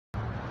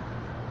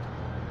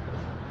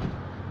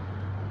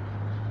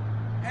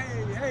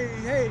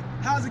Hey,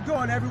 how's it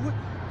going, everyone?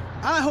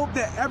 I hope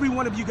that every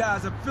one of you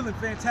guys are feeling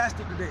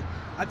fantastic today.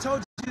 I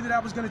told you that I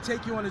was going to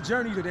take you on a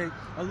journey today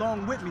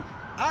along with me.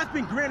 I've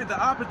been granted the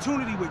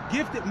opportunity with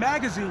Gifted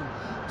Magazine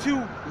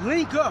to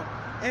link up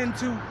and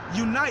to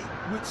unite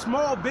with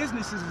small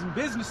businesses and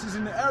businesses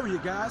in the area,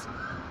 guys.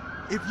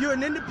 If you're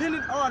an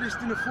independent artist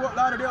in the Fort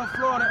Lauderdale,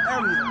 Florida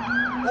area,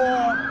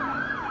 or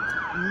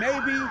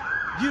maybe,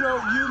 you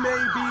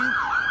may be,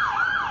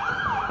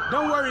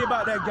 don't worry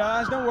about that,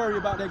 guys. Don't worry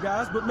about that,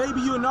 guys. But maybe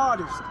you're an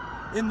artist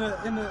in the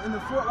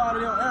Fort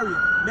Lauderdale area.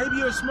 Maybe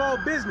you're a small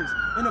business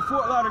in the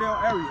Fort Lauderdale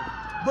area.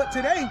 But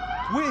today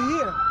we're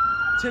here.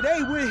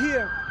 Today we're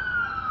here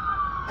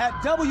at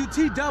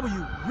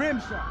WTW Rim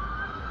Shop.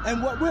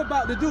 And what we're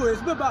about to do is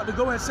we're about to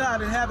go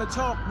inside and have a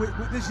talk with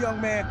this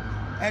young man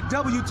at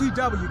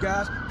WTW,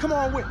 guys. Come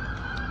on with me.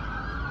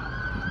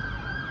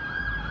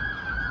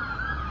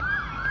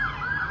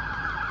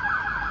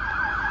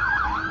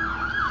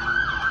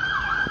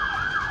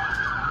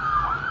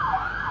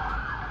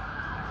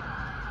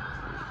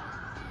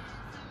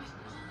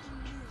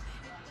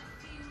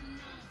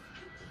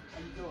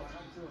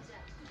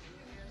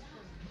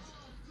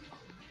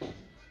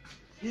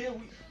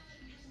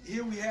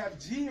 Here we have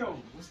Gio.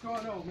 What's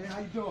going on, man? How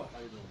you doing? How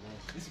you doing, man?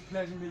 It's a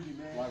pleasure meeting you,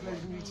 man. Likewise,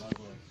 Pleasure meeting you.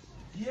 likewise.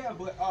 Yeah,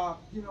 but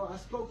I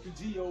spoke to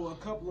Gio a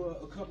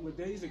couple of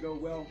days ago.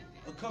 Well,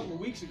 a couple of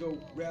weeks ago,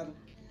 rather,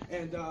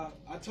 and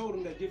I told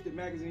him that Gifted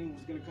Magazine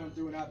was going to come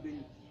through, and I've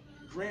been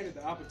granted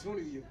the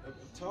opportunity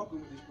of talking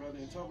with this brother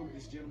and talking with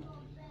this gentleman.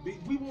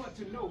 We want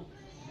to know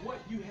what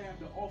you have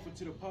to offer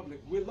to the public.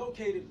 We're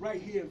located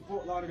right here in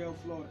Fort Lauderdale,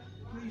 Florida.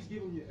 Please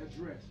give them your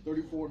address.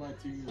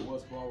 3419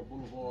 West Broward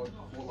Boulevard,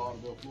 Fort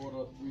Lauderdale,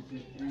 Florida,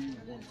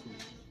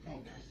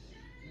 33312.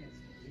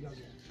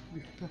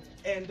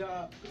 And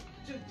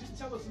just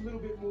tell us a little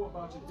bit more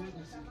about your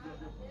business.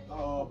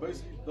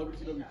 Basically,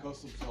 WTW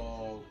Customs,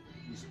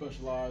 we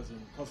specialize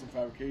in custom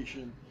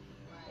fabrication,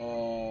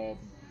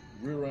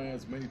 rear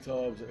ends, mini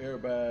tubs,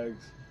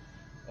 airbags,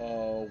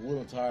 wheel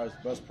and tires,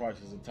 best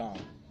prices in town,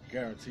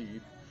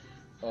 guaranteed.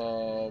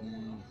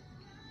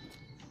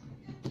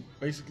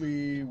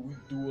 Basically, we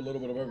do a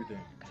little bit of everything.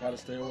 Try to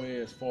stay away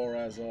as far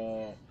as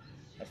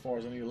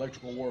any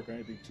electrical work or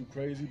anything too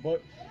crazy,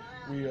 but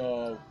we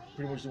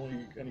pretty much do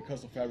any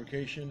custom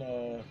fabrication.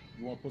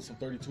 You want to put some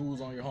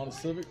 32s on your Honda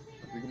Civic,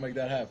 we can make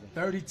that happen.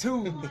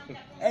 32s.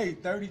 Hey,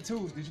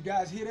 32s. Did you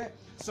guys hear that?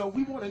 So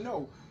we want to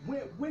know,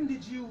 when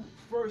did you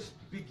first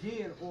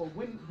begin, or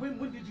when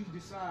did you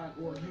decide,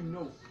 or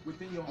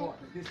within your heart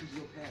that this is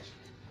your passion?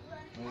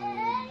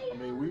 I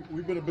mean,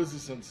 we've been in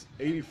business since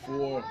 '84.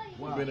 Wow.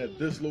 We've been at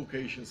this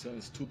location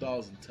since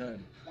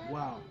 2010.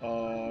 Wow.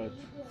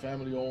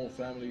 Family owned,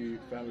 family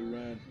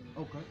ran.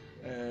 Okay.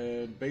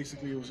 And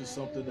basically, it was just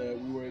something that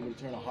we were able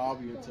to turn a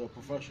hobby into a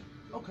profession.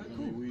 Okay, I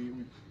cool. mean,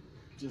 we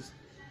just,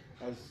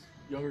 as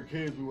younger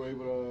kids, we were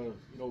able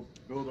to,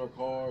 build our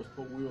cars,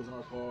 put wheels in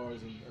our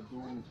cars, and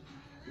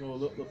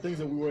do, the things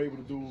that we were able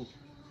to do,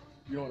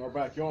 in our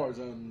backyards.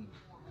 And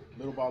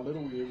little by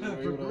little, we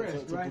were able to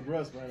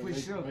progress, man. For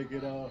sure. Make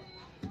it now,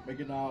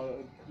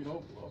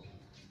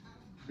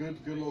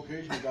 good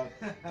location. We got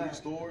 3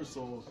 stores,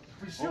 so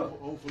For sure.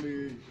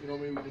 Hopefully, we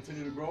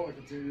continue to grow and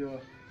continue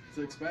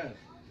to expand.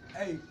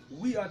 Hey,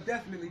 we are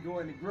definitely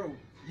going to grow.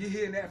 You're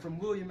hearing that from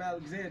William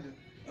Alexander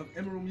of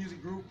Emerald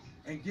Music Group,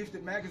 and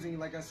Gifted Magazine,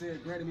 like I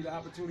said, granted me the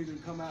opportunity to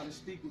come out and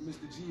speak with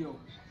Mr. Gio.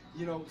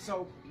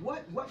 So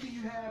what do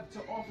you have to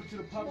offer to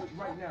the public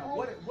right now?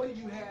 What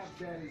do you have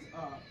that is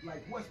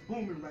what's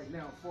booming right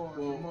now for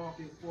the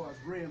market, for us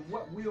brand?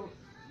 What wheel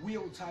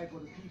type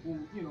of the people,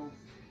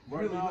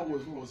 Right really now,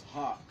 looking for? what's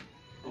hot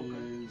Okay.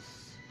 is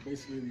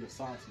basically the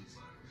Asantes.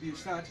 The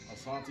Asante.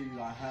 Asante,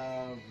 I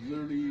have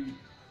literally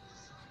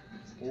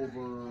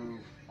over,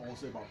 I want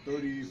to say about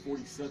 30,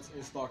 40 sets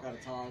in stock at a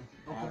time.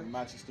 Okay. I have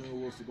matching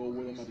steering wheels to go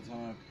with them at a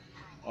time.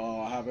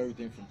 I have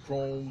everything from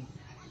chrome,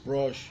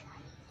 brush,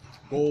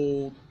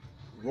 gold,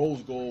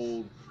 rose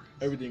gold,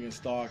 everything in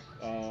stock.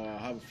 I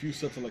have a few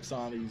sets of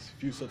Lexanis, a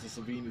few sets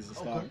of Savinis in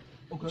stock,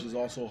 Okay. which is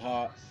also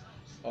hot.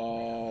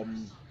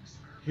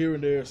 Here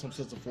and there, some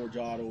sets of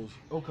Forgiatos.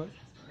 Okay.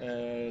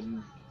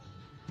 And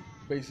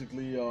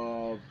basically,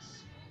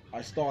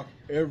 I stock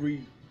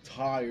every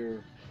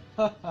tire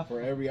for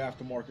every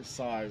aftermarket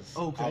size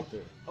out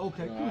there.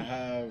 Okay, cool. I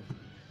have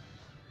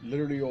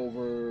literally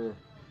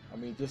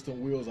just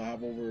in wheels, I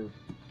have over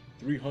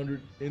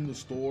 300 in the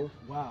store.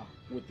 Wow.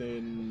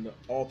 Within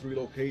all 3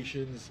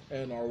 locations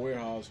and our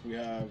warehouse, we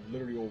have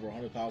literally over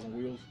 100,000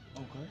 wheels.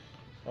 Okay.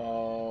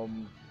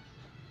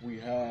 We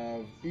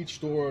have, each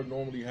store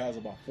normally has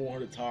about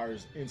 400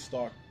 tires in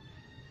stock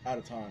at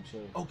a time. So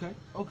Okay.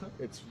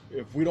 it's,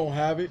 if we don't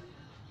have it,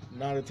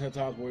 9 out of 10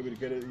 times we're able to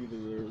get it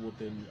either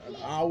within an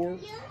hour,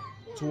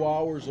 2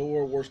 hours,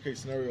 or worst case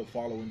scenario, the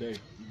following day.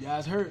 You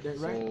guys heard that,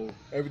 right? So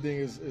everything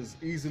is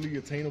easily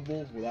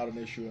attainable without an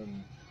issue,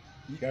 and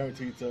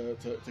guaranteed to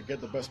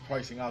get the best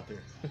pricing out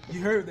there.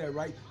 You heard that,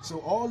 right? So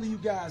all of you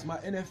guys, my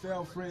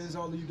NFL friends,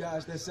 all of you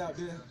guys that's out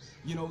there,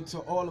 you know, to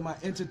all of my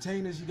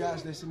entertainers, you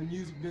guys that's in the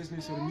music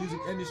business or the music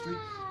industry,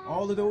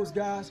 all of those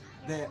guys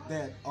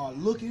that are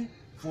looking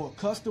for a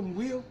custom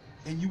wheel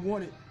and you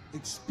want it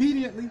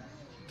expediently,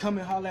 come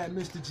and holler at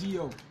Mr.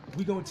 Gio.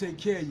 We gonna take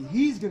care of you.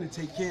 He's gonna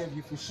take care of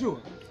you for sure.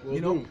 Will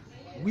you know, do.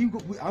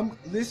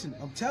 Listen,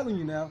 I'm telling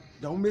you now,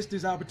 don't miss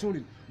this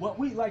opportunity. What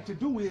we like to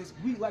do is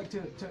we like to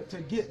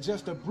get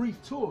just a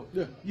brief tour.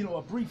 Yeah. You know,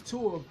 a brief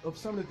tour of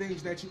some of the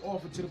things that you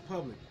offer to the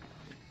public.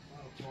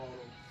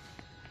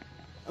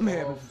 I'm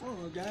having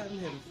fun, guys. I'm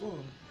having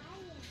fun.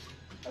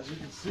 As you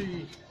can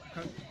see,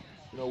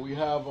 you know, we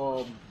have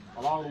a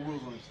lot of the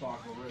wheels on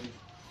stock already.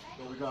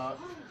 So we got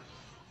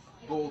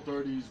gold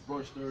 30s,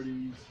 brush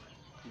 30s,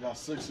 we got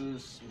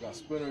sixers, we got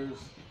spinners.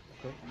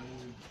 Okay.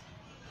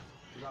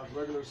 We got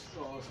regular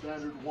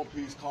standard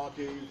one-piece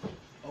concave.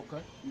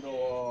 Okay. You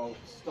know,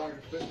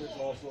 staggered fitments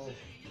also.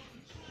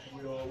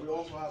 We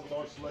also have a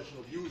large selection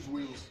of used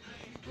wheels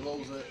for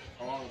those that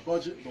are on a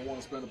budget, don't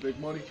want to spend the big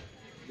money,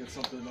 get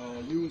something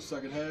used,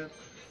 secondhand.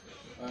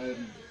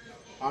 And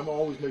I'm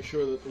always make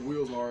sure that the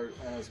wheels are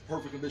as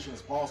perfect condition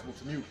as possible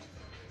to new. You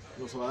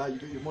know, so that you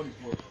get your money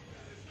for it.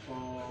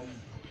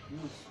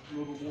 Here's a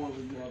little bit more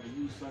than you have a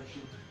used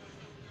section.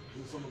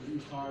 Here's some of the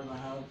used tires I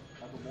have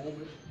at the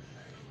moment.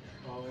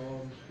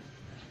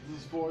 This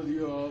is for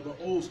the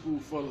old school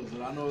fellas,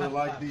 and I know they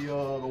like the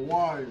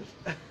wires.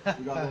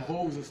 We got the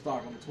Vogues in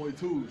stock on the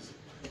 22s.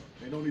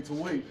 They don't need to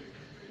wait.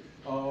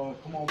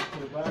 Come on to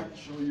the back,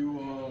 show you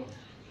a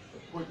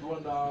quick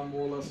rundown,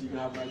 more or less, so you can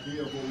have an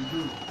idea of what we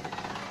do.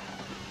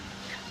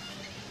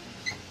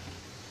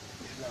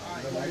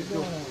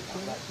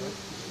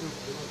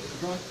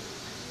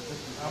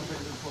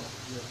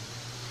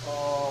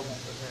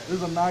 This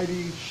is a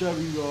 90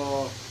 Chevy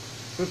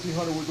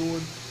 1500 we're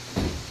doing.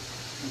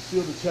 We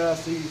sealed the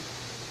chassis,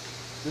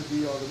 did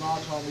the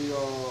notch on the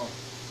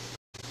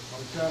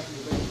chassis,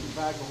 and basically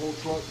bagged the whole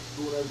truck,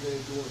 doing everything,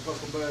 doing a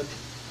custom bed,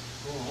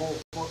 doing a whole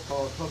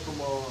custom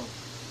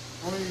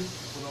frame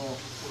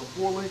with a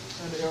 4-link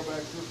and the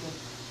airbag system.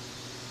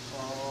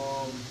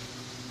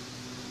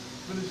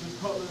 Finished this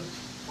Cutlass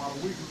about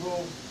a week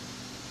ago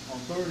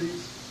on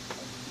 30s.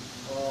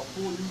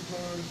 Full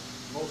U-turn,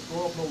 no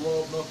scrub, no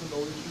rub, nothing,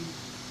 no issues.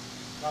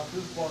 Got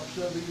this box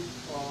Chevy.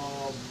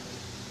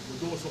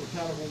 We're doing some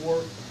mechanical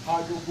work,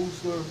 hydro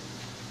booster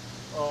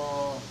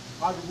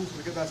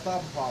to get that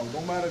stopping power.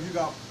 Don't matter if you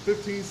got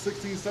 15,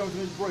 16,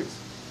 17 inch brakes.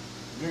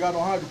 You ain't got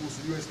no hydro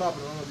booster, you ain't stopping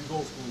none of these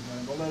old schools,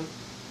 man. Don't let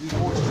these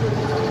boys trick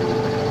you.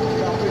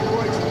 You got big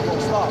brakes and you're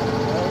gonna stop.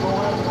 That ain't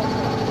gonna happen.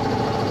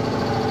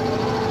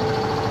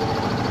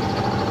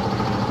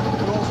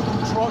 We also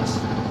do trucks.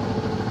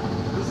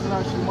 This is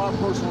actually my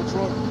personal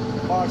truck,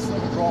 5.7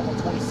 drop on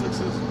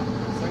 26s.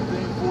 Same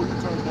thing, 4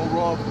 U-turns, no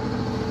rub.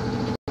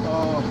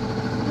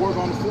 Work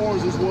on the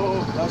floors as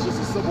well. That's just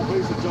a simple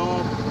basic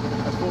job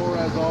as far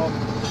as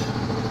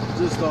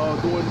just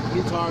doing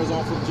new tires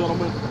on for the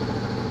gentleman.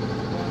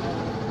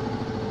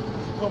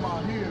 As you come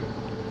out here,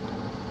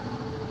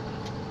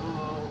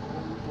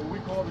 what we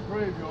call the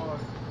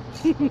graveyard,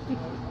 where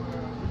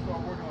we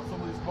start working on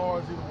some of these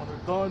cars either when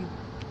they're done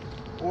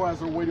or as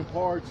they're waiting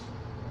parts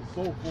and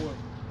so forth.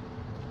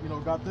 You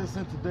know, got this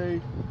in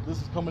today. This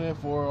is coming in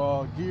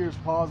for gears,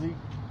 posi,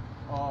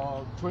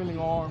 trailing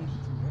arms.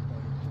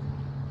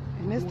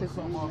 Doing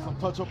some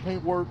touch-up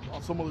paint work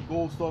on some of the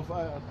gold stuff,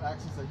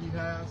 accents that he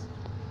has.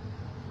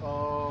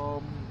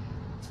 What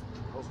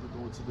else we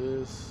doing to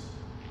this?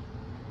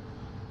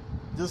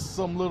 Just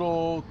some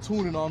little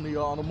tuning on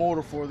the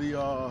motor for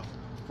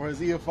his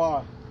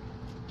EFI.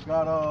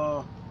 Got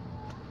a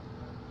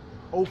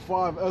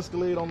 05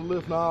 Escalade on the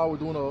lift now. We're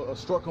doing a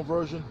strut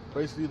conversion,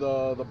 basically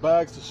the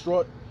bags to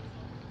strut.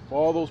 For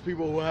all those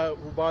people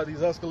who buy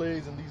these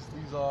Escalades and these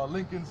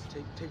Lincolns,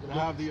 they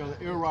have the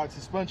air ride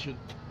suspension.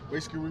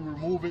 Basically, we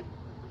remove it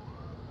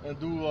and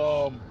do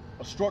a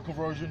strut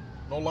conversion.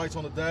 No lights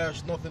on the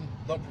dash, nothing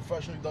done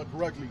professionally, done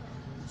correctly.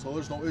 So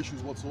there's no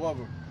issues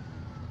whatsoever.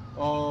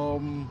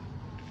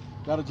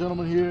 Got a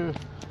gentleman here.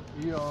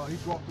 He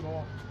dropped it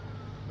off.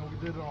 You know, we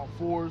did it on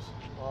 4s.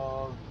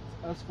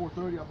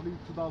 S430, I believe,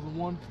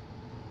 2001.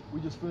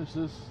 We just finished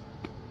this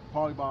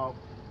probably about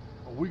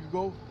a week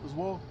ago as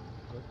well.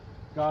 Okay.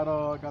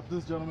 Got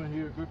this gentleman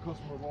here, good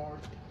customer of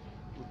ours,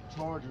 with the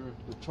Charger.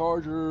 The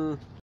Charger.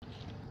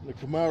 The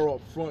Camaro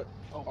up front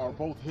are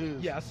both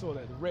his. Yeah, I saw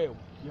that. The red one.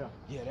 Yeah.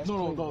 Yeah, that's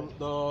no,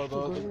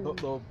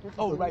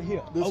 oh, right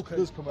here.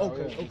 This Camaro.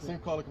 Okay. Yeah, same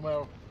color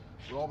Camaro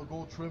with all the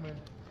gold trimming.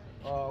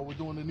 We're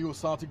doing the new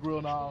Asante grill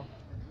now.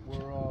 We're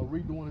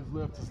redoing his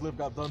lift. His lift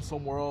got done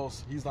somewhere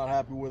else. He's not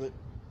happy with it,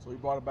 so he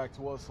brought it back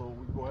to us. So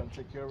we go ahead and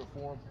take care of it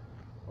for him.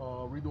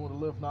 Redoing the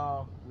lift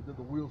now. We did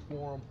the wheels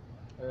for him,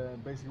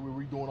 and basically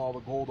we're redoing all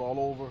the gold all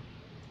over.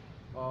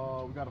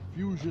 We got a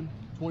Fusion,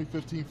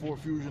 2015 Ford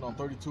Fusion on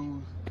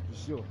 32s. For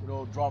sure. You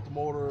know, drop the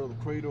motor, the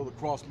cradle, the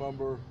cross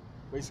member,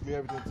 basically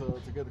everything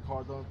to get the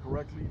car done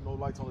correctly. No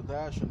lights on the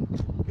dash and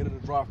get it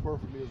to drive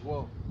perfectly as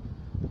well.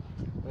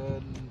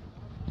 And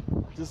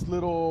just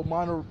little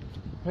minor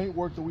paint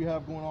work that we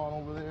have going on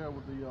over there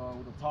with the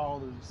towel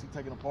that you see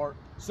taken apart.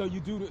 So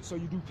you do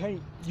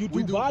paint. You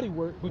do body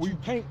work, but you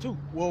paint too.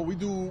 Well, we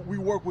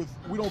work with.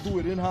 We don't do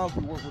it in house.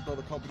 We work with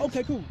other companies.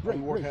 Okay, cool. Great.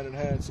 We work hand in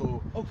hand.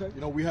 So okay.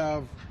 You know, we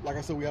have, like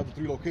I said, we have the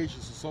 3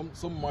 locations. So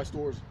some of my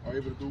stores are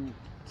able to do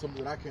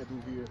something that I can't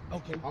do here.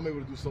 Okay. I'm able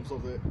to do some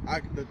stuff that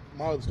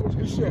my other stores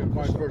can do here, and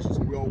vice versa.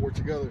 So we all work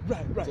together.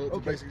 Right. To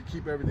basically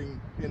keep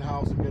everything in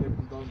house and get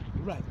everything done.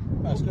 Right.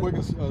 As quick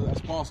as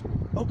possible.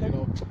 Okay. You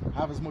know,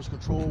 have as much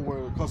control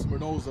where the customer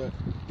knows that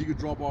he could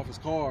drop off his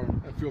car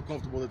and feel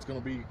comfortable that it's going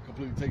to be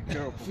completely taken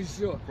care of. For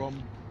sure.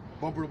 From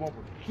bumper to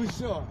bumper. For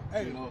sure.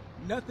 Hey, you know?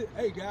 nothing.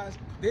 Hey guys,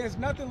 there's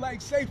nothing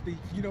like safety.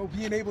 You know,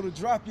 being able to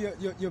drop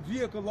your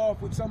vehicle off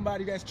with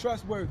somebody that's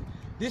trustworthy.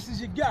 This is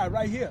your guy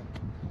right here.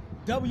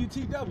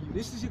 WTW.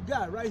 This is your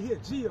guy right here,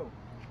 Gio.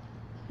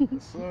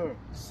 Yes, sir.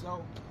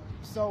 So,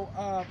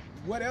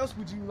 what else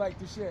would you like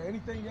to share?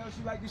 Anything else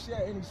you'd like to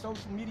share? Any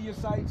social media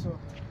sites or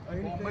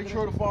anything? Well, make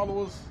sure to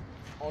follow us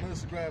on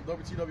Instagram,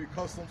 WTW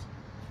Customs.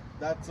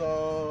 That's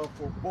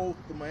for both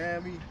the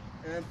Miami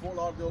and Fort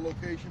Lauderdale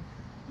location.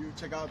 You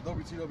check out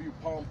WTW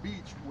Palm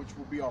Beach, which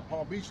will be our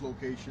Palm Beach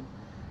location.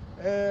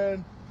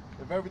 And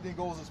if everything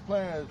goes as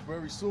planned,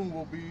 very soon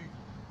we'll be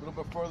a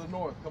little bit further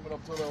north, coming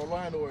up to the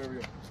Orlando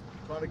area.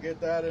 Trying to get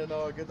that and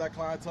get that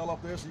clientele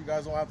up there so you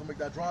guys don't have to make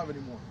that drive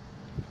anymore.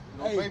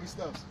 You know, hey.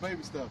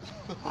 Baby steps.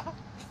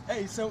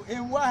 Hey, so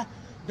NY,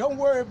 don't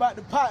worry about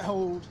the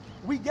potholes.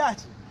 We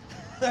got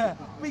you.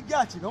 We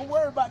got you. Don't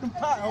worry about them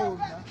potholes.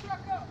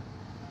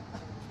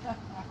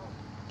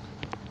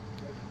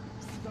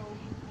 So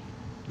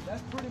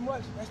that's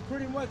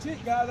pretty much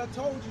it, guys. I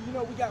told you, you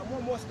know, we got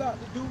one more stop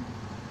to do,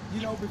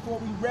 you know, before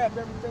we wrap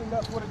everything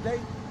up for the day.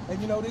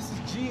 And you know, this is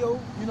Gio,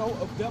 you know,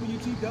 of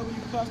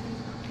WTW Customs.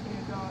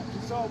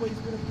 It's always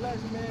been a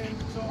pleasure, man.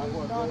 It's always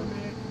an honor,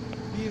 man,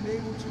 being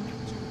able to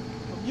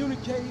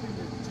communicate and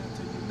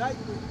to unite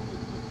with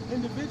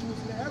individuals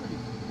in the area.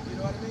 You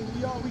know what I mean?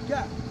 We all we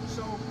got.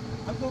 So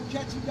I'm going to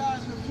catch you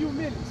guys in a few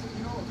minutes.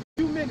 You know, a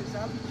few minutes.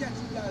 I'll be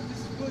catching you guys. This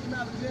is William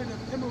Alexander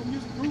of Emerald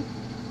Music Group.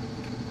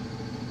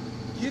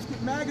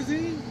 Gifted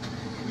Magazine.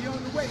 We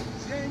on the way.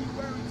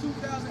 January